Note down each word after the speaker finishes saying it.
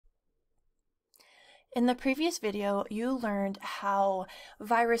In the previous video, you learned how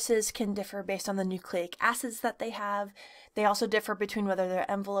viruses can differ based on the nucleic acids that they have. They also differ between whether they're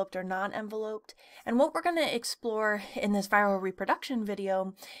enveloped or non-enveloped. And what we're going to explore in this viral reproduction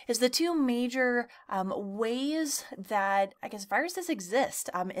video is the two major ways that, viruses exist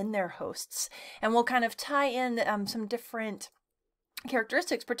in their hosts. And we'll kind of tie in some different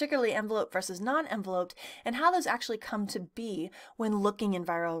characteristics, particularly enveloped versus non-enveloped, and how those actually come to be when looking in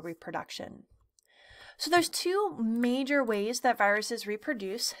viral reproduction. So there's two major ways that viruses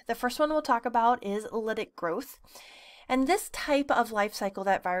reproduce. The first one we'll talk about is lytic growth. And this type of life cycle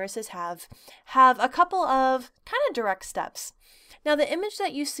that viruses have a couple of kind of direct steps. Now the image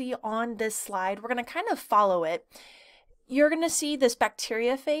that you see on this slide, we're going to kind of follow it. You're going to see this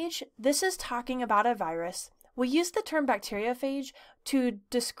bacteriophage. This is talking about a virus. We use the term bacteriophage to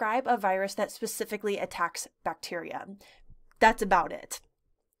describe a virus that specifically attacks bacteria. That's about it.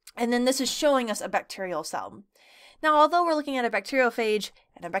 And then this is showing us a bacterial cell. Now, although we're looking at a bacteriophage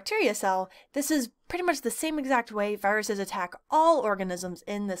and a bacteria cell, this is pretty much the same exact way viruses attack all organisms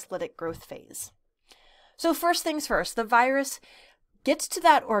in this lytic growth phase. So first things first, the virus gets to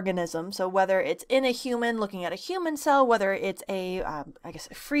that organism. So whether it's in a human, looking at a human cell, whether it's a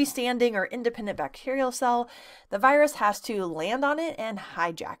freestanding or independent bacterial cell, the virus has to land on it and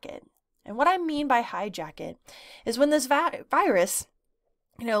hijack it. And what I mean by hijack it is when this virus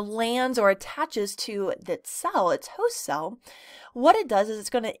lands or attaches to that cell, its host cell, what it does is it's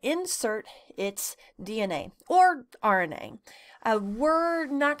going to insert its DNA or RNA. We're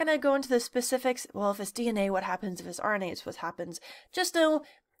not going to go into the specifics. Well, if it's DNA, what happens? If it's RNA, it's what happens. Just know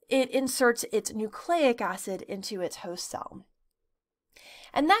it inserts its nucleic acid into its host cell.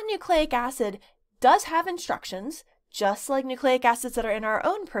 And that nucleic acid does have instructions, just like nucleic acids that are in our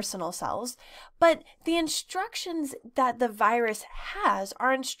own personal cells, but the instructions that the virus has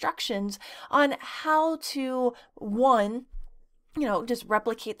are instructions on how to, one, just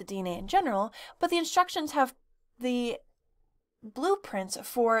replicate the DNA in general, but the instructions have the blueprints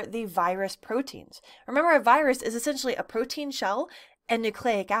for the virus proteins. Remember, a virus is essentially a protein shell and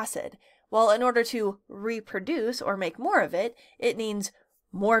nucleic acid. Well, in order to reproduce or make more of it, it needs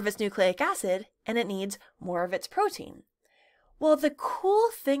more of its nucleic acid, and it needs more of its protein. Well, the cool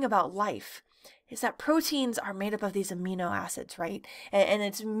thing about life is that proteins are made up of these amino acids, right? And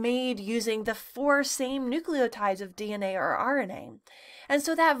it's made using the 4 same nucleotides of DNA or RNA. And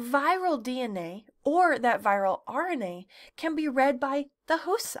so that viral DNA or that viral RNA can be read by the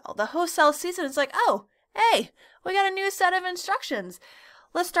host cell. The host cell sees it and it's like, oh, hey, we got a new set of instructions.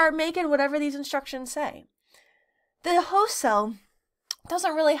 Let's start making whatever these instructions say. The host cell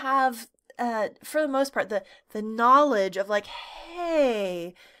doesn't really have, for the most part, the knowledge of like,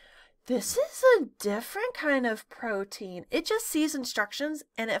 hey, this is a different kind of protein. It just sees instructions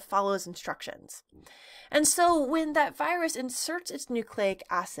and it follows instructions. And so when that virus inserts its nucleic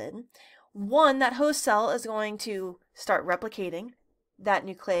acid, one, that host cell is going to start replicating that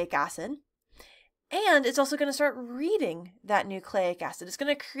nucleic acid. And it's also going to start reading that nucleic acid. It's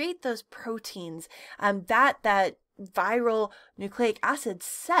going to create those proteins that viral nucleic acid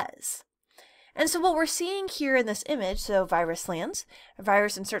says. And so what we're seeing here in this image, so virus lands, a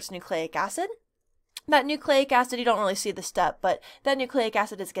virus inserts nucleic acid. That nucleic acid, you don't really see the step, but that nucleic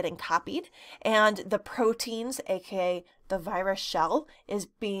acid is getting copied, and the proteins, aka the virus shell, is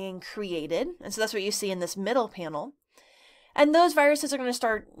being created. And so that's what you see in this middle panel. And those viruses are going to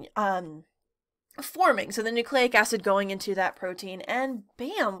start forming. So the nucleic acid going into that protein, and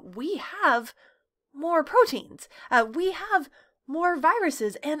bam, we have more proteins. We have more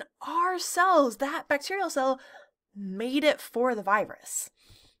viruses, and our cells, that bacterial cell, made it for the virus.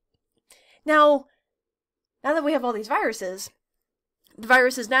 Now that we have all these viruses, the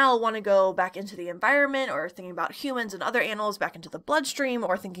viruses now want to go back into the environment, or thinking about humans and other animals back into the bloodstream,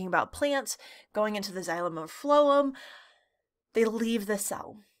 or thinking about plants going into the xylem or phloem. They leave the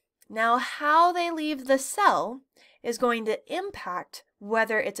cell. Now, how they leave the cell is going to impact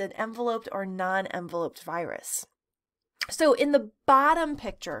whether it's an enveloped or non-enveloped virus. So in the bottom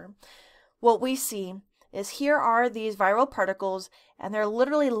picture, what we see is here are these viral particles, and they're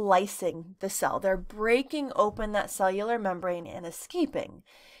literally lysing the cell. They're breaking open that cellular membrane and escaping.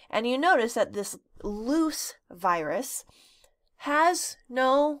 And you notice that this loose virus has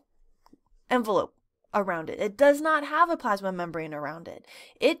no envelope around it. It does not have a plasma membrane around it.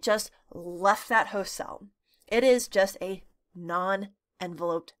 It just left that host cell. It is just a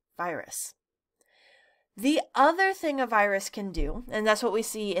non-enveloped virus. The other thing a virus can do, and that's what we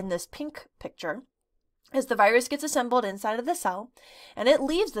see in this pink picture, is the virus gets assembled inside of the cell, and it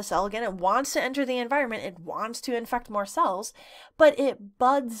leaves the cell. Again, it wants to enter the environment. It wants to infect more cells, but it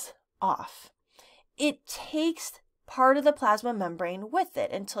buds off. it takes part of the plasma membrane with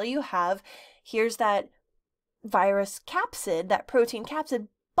it until you have, here's that virus capsid, that protein capsid,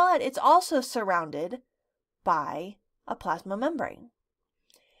 but it's also surrounded by a plasma membrane.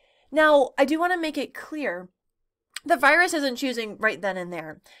 Now, I do want to make it clear, the virus isn't choosing right then and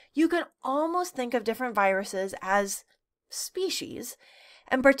there. You can almost think of different viruses as species,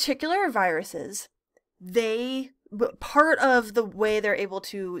 and particular viruses, part of the way they're able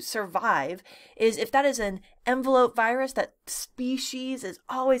to survive is if that is an envelope virus, that species is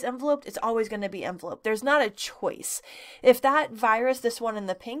always enveloped, it's always going to be enveloped. There's not a choice. If that virus, this one in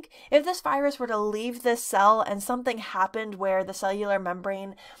the pink, if this virus were to leave this cell and something happened where the cellular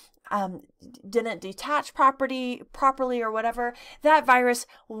membrane didn't detach properly or whatever, that virus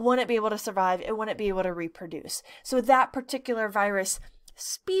wouldn't be able to survive. It wouldn't be able to reproduce. So that particular virus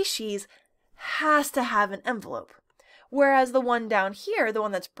species has to have an envelope. Whereas the one down here, the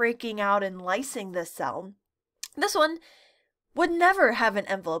one that's breaking out and lysing this cell, this one would never have an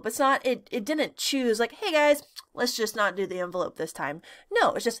envelope. It's not, it didn't choose like, hey guys, let's just not do the envelope this time.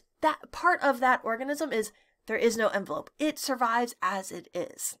 No, it's just that part of that organism is there is no envelope. It survives as it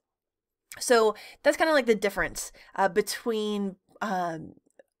is. So that's kind of like the difference between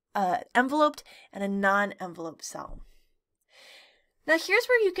enveloped and a non-enveloped cell. Now here's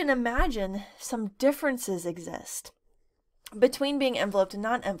where you can imagine some differences exist between being enveloped and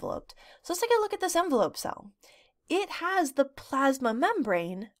non-enveloped. So let's take a look at this envelope cell. It has the plasma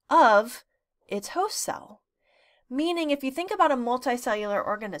membrane of its host cell. Meaning if you think about a multicellular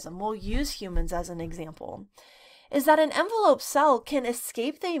organism, we'll use humans as an example, is that an envelope cell can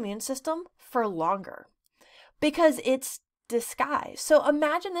escape the immune system for longer because it's disguised. So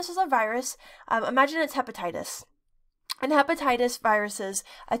imagine this is a virus, imagine it's hepatitis. And hepatitis viruses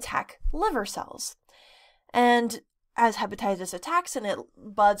attack liver cells. And as hepatitis attacks and it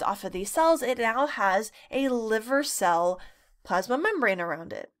buds off of these cells, it now has a liver cell plasma membrane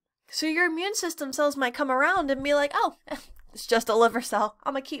around it. So your immune system cells might come around and be like, oh, it's just a liver cell.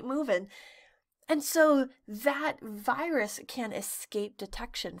 I'm going to keep moving. And so that virus can escape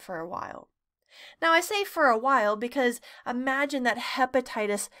detection for a while. Now I say for a while because imagine that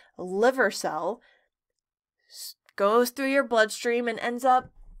hepatitis liver cell goes through your bloodstream and ends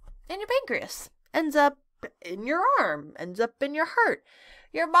up in your pancreas, ends up in your arm, ends up in your heart.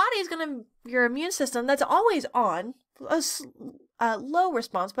 Your body's your immune system that's always on, a low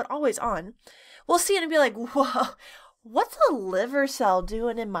response, but always on, will see it and be like, whoa, what's a liver cell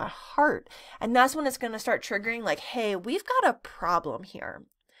doing in my heart? And that's when it's going to start triggering like, hey, we've got a problem here.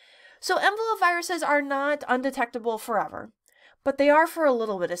 So envelope viruses are not undetectable forever, but they are for a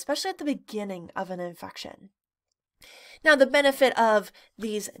little bit, especially at the beginning of an infection. Now, the benefit of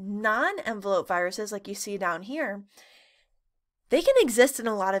these non-envelope viruses, like you see down here, they can exist in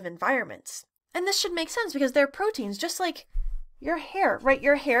a lot of environments. And this should make sense because they're proteins, just like your hair, right?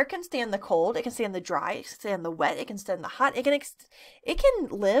 Your hair can stand the cold, it can stand the dry, it can stand the wet, it can stand the hot. It can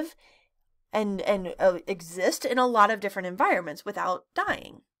live and exist in a lot of different environments without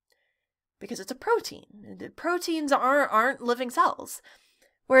dying because it's a protein. Proteins aren't living cells.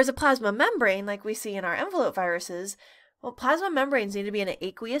 Whereas a plasma membrane, like we see in our envelope viruses, well, plasma membranes need to be in an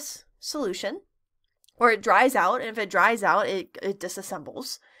aqueous solution or it dries out. And if it dries out, it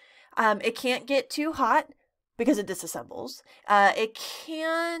disassembles. It can't get too hot because it disassembles. It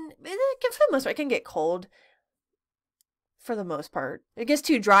can, for the most part, it can get cold for the most part. It gets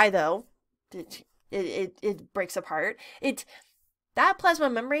too dry though. It breaks apart. That plasma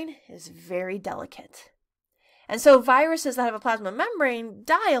membrane is very delicate. And so viruses that have a plasma membrane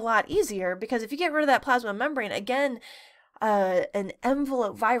die a lot easier because if you get rid of that plasma membrane, again, an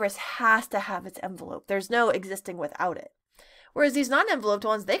envelope virus has to have its envelope. There's no existing without it. Whereas these non-enveloped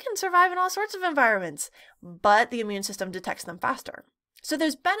ones, they can survive in all sorts of environments, but the immune system detects them faster. So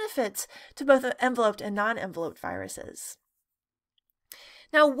there's benefits to both enveloped and non-enveloped viruses.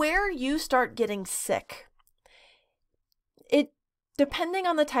 Now, where you start getting sick, depending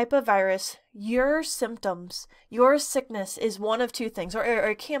on the type of virus, your symptoms, your sickness is one of two things, or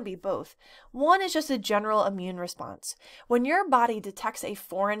it can be both. One is just a general immune response. When your body detects a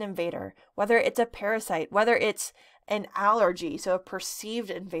foreign invader, whether it's a parasite, whether it's an allergy, so a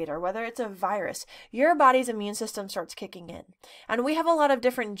perceived invader, whether it's a virus, your body's immune system starts kicking in. And we have a lot of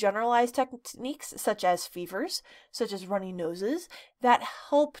different generalized techniques, such as fevers, such as runny noses, that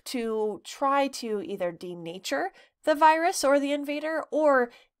help to try to either denature the virus or the invader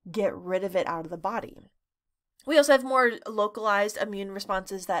or get rid of it out of the body. We also have more localized immune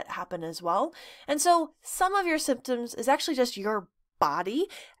responses that happen as well. And so some of your symptoms is actually just your body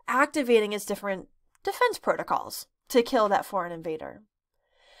activating its different defense protocols to kill that foreign invader.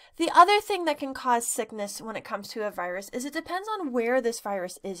 The other thing that can cause sickness when it comes to a virus is it depends on where this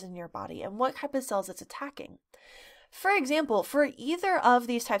virus is in your body and what type of cells it's attacking. For example, for either of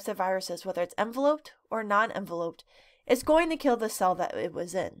these types of viruses, whether it's enveloped or non-enveloped, it's going to kill the cell that it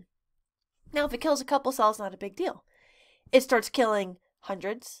was in. Now, if it kills a couple cells, not a big deal. It starts killing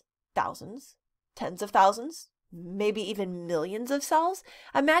hundreds, thousands, tens of thousands, maybe even millions of cells.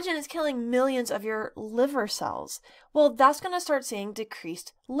 Imagine it's killing millions of your liver cells. Well, that's going to start seeing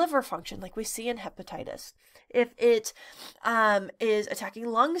decreased liver function like we see in hepatitis. If it is attacking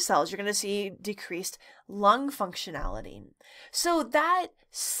lung cells, you're going to see decreased lung functionality. So that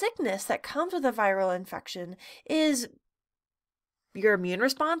sickness that comes with a viral infection is your immune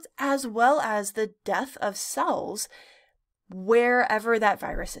response as well as the death of cells wherever that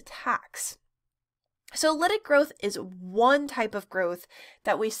virus attacks. So lytic growth is one type of growth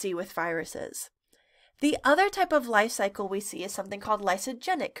that we see with viruses. The other type of life cycle we see is something called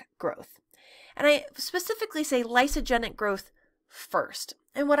lysogenic growth. And I specifically say lysogenic growth first.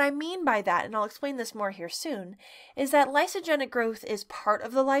 And what I mean by that, and I'll explain this more here soon, is that lysogenic growth is part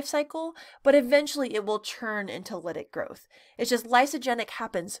of the life cycle, but eventually it will turn into lytic growth. It's just lysogenic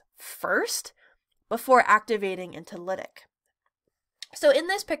happens first before activating into lytic. So in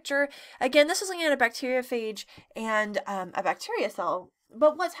this picture, again, this is looking at a bacteriophage and a bacteria cell,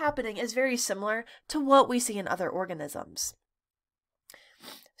 but what's happening is very similar to what we see in other organisms.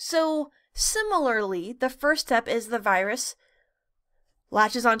 So similarly, the first step is the virus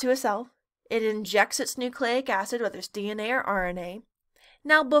latches onto a cell. It injects its nucleic acid, whether it's DNA or RNA.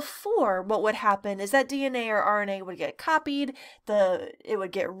 Now before, what would happen is that DNA or RNA would get copied, it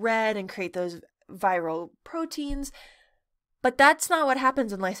would get read and create those viral proteins. But that's not what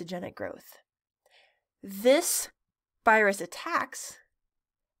happens in lysogenic growth. This virus attacks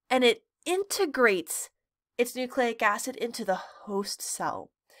and it integrates its nucleic acid into the host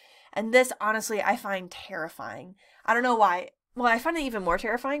cell. And this, honestly, I find terrifying. I don't know why. Well, I find it even more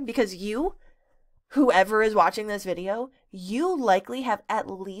terrifying because you, whoever is watching this video, you likely have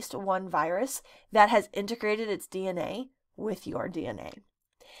at least one virus that has integrated its DNA with your DNA.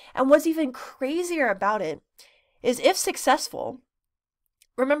 And what's even crazier about it is if successful,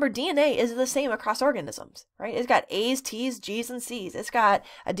 remember DNA is the same across organisms, right? It's got A's, T's, G's, and C's. It's got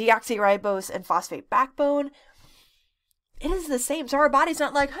a deoxyribose and phosphate backbone. It is the same. So our body's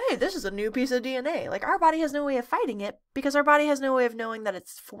not like, hey, this is a new piece of DNA. Like our body has no way of fighting it because our body has no way of knowing that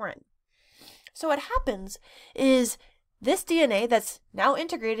it's foreign. So what happens is this DNA that's now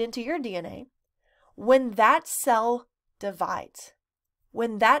integrated into your DNA, when that cell divides,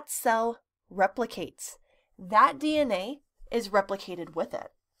 when that cell replicates, that DNA is replicated with it.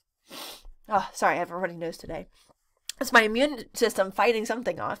 Oh, sorry, I have a runny nose today. It's my immune system fighting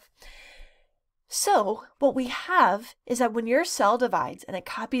something off. So what we have is that when your cell divides and it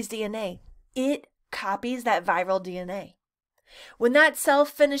copies DNA, it copies that viral DNA. When that cell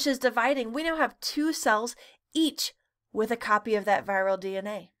finishes dividing, we now have two cells, each with a copy of that viral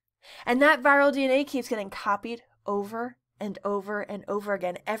DNA. And that viral DNA keeps getting copied over and over and over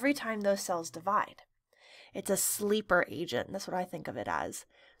again every time those cells divide. It's a sleeper agent. That's what I think of it as.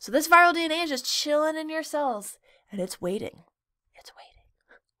 So this viral DNA is just chilling in your cells and it's waiting. It's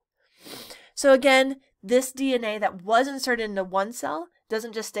waiting. So again, this DNA that was inserted into one cell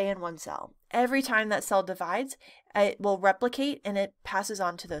doesn't just stay in one cell. Every time that cell divides, it will replicate and it passes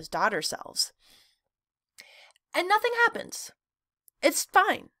on to those daughter cells. And nothing happens. It's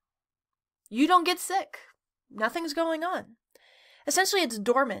fine. You don't get sick. Nothing's going on. Essentially, it's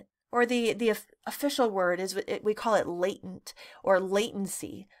dormant. Or the official word is, we call it latent or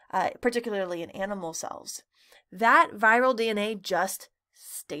latency, particularly in animal cells. That viral DNA just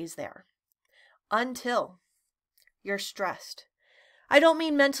stays there until you're stressed. I don't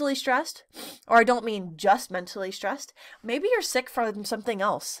mean mentally stressed, or I don't mean just mentally stressed. Maybe you're sick from something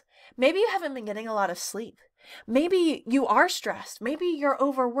else. Maybe you haven't been getting a lot of sleep. Maybe you are stressed. Maybe you're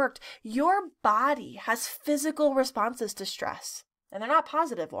overworked. Your body has physical responses to stress. And they're not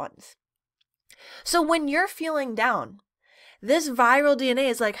positive ones. So when you're feeling down, this viral DNA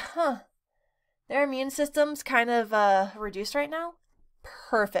is like, their immune system's kind of reduced right now.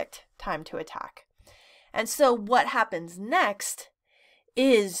 Perfect time to attack. And so what happens next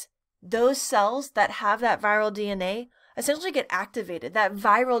is those cells that have that viral DNA essentially get activated. That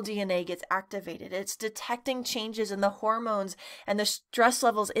viral DNA gets activated. It's detecting changes in the hormones and the stress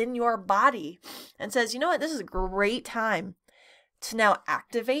levels in your body and says, you know what, this is a great time to now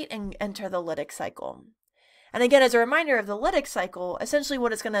activate and enter the lytic cycle. And again, as a reminder of the lytic cycle, essentially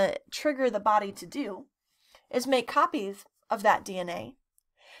what it's going to trigger the body to do is make copies of that DNA,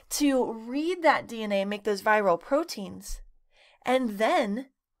 to read that DNA, make those viral proteins, and then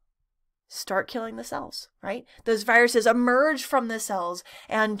start killing the cells, right? Those viruses emerge from the cells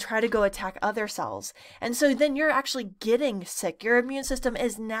and try to go attack other cells. And so then you're actually getting sick. Your immune system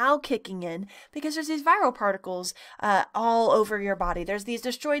is now kicking in because there's these viral particles all over your body. There's these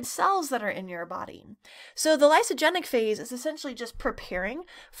destroyed cells that are in your body. So the lysogenic phase is essentially just preparing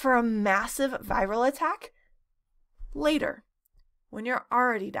for a massive viral attack later when you're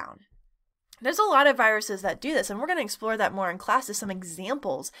already down. There's a lot of viruses that do this, and we're going to explore that more in class as some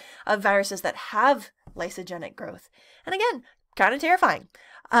examples of viruses that have lysogenic growth. And again, kind of terrifying.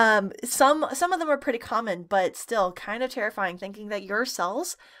 Some of them are pretty common, but still kind of terrifying, thinking that your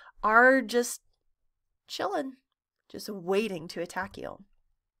cells are just chilling, just waiting to attack you.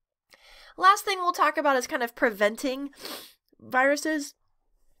 Last thing we'll talk about is kind of preventing viruses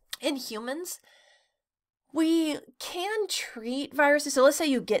in humans. We can treat viruses. So let's say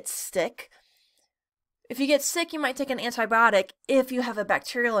you get sick. If you get sick, you might take an antibiotic if you have a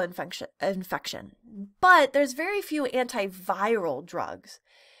bacterial infection. But there's very few antiviral drugs.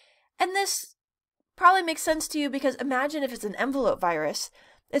 And this probably makes sense to you because imagine if it's an envelope virus.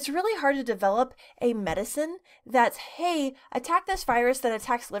 It's really hard to develop a medicine that's, hey, attack this virus that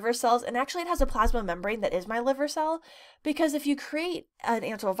attacks liver cells, and actually it has a plasma membrane that is my liver cell, because if you create an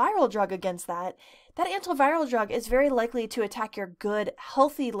antiviral drug against that, that antiviral drug is very likely to attack your good,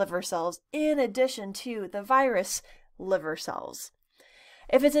 healthy liver cells in addition to the virus liver cells.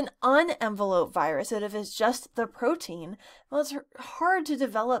 If it's an unenveloped virus, and if it's just the protein, well, it's hard to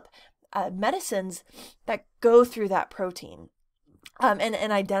develop medicines that go through that protein. And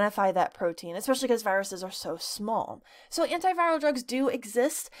identify that protein, especially because viruses are so small. So antiviral drugs do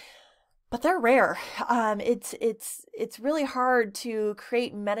exist, but they're rare. It's really hard to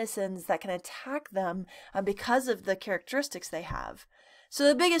create medicines that can attack them because of the characteristics they have. So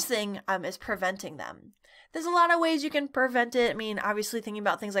the biggest thing is preventing them. There's a lot of ways you can prevent it. I mean, obviously thinking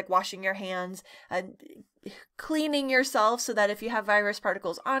about things like washing your hands, cleaning yourself so that if you have virus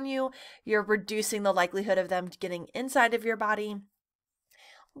particles on you, you're reducing the likelihood of them getting inside of your body.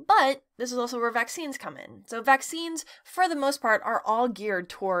 But this is also where vaccines come in. So vaccines, for the most part, are all geared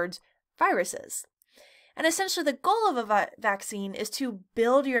towards viruses. And essentially the goal of a vaccine is to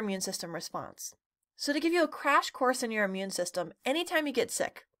build your immune system response. So to give you a crash course in your immune system, anytime you get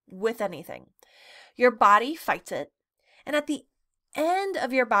sick with anything, your body fights it. And at the end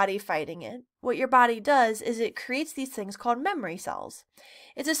of your body fighting it, what your body does is it creates these things called memory cells.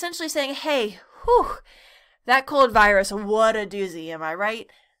 It's essentially saying, hey, whew, that cold virus, what a doozy, am I right?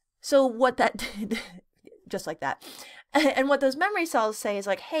 So what that did, just like that. And what those memory cells say is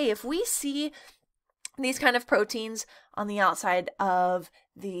like, hey, if we see these kind of proteins on the outside of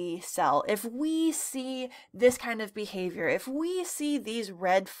the cell, if we see this kind of behavior, if we see these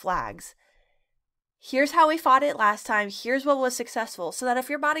red flags, here's how we fought it last time, here's what was successful, so that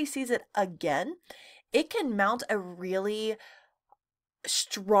if your body sees it again, it can mount a really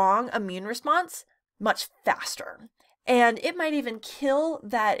strong immune response much faster. And it might even kill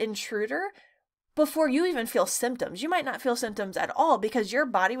that intruder before you even feel symptoms. You might not feel symptoms at all because your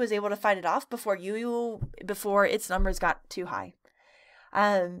body was able to fight it off before its numbers got too high.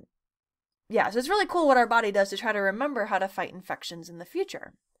 Yeah, so it's really cool what our body does to try to remember how to fight infections in the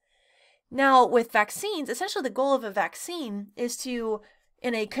future. Now, with vaccines, essentially the goal of a vaccine is to,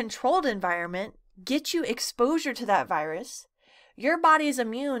 in a controlled environment, get you exposure to that virus. Your body's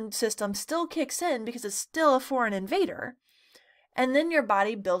immune system still kicks in because it's still a foreign invader. And then your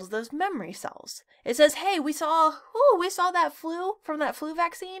body builds those memory cells. It says, hey, we saw that flu from that flu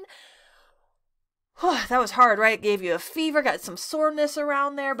vaccine. That was hard, right? It gave you a fever, got some soreness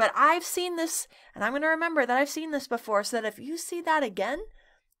around there. But I've seen this, and I'm going to remember that I've seen this before, so that if you see that again,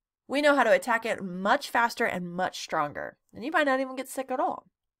 we know how to attack it much faster and much stronger. And you might not even get sick at all.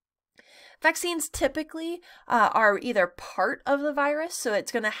 Vaccines typically are either part of the virus, so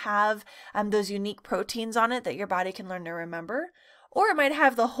it's going to have those unique proteins on it that your body can learn to remember, or it might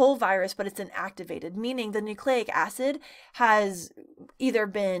have the whole virus, but it's inactivated, meaning the nucleic acid has either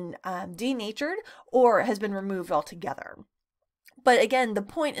been denatured or has been removed altogether. But again, the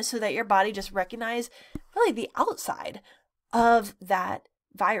point is so that your body just recognizes really the outside of that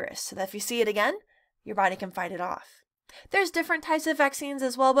virus, so that if you see it again, your body can fight it off. There's different types of vaccines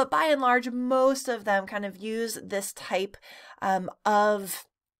as well, but by and large, most of them kind of use this type of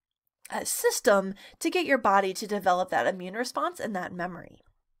system to get your body to develop that immune response and that memory.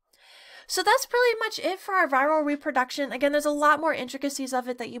 So that's pretty much it for our viral reproduction. Again, there's a lot more intricacies of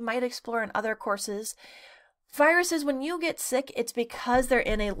it that you might explore in other courses. Viruses, when you get sick, it's because they're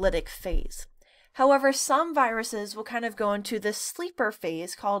in a lytic phase. However, some viruses will kind of go into this sleeper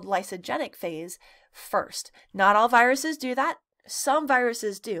phase called lysogenic phase first. Not all viruses do that. Some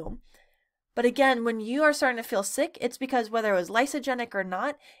viruses do. But again, when you are starting to feel sick, it's because whether it was lysogenic or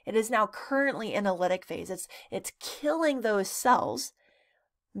not, it is now currently in a lytic phase. It's killing those cells,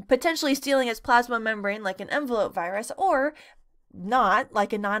 potentially stealing its plasma membrane like an envelope virus, or not,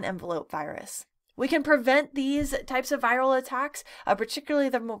 like a non-envelope virus. We can prevent these types of viral attacks, particularly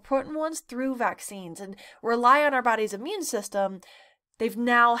the more potent ones, through vaccines and rely on our body's immune system. They've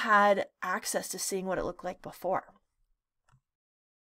now had access to seeing what it looked like before.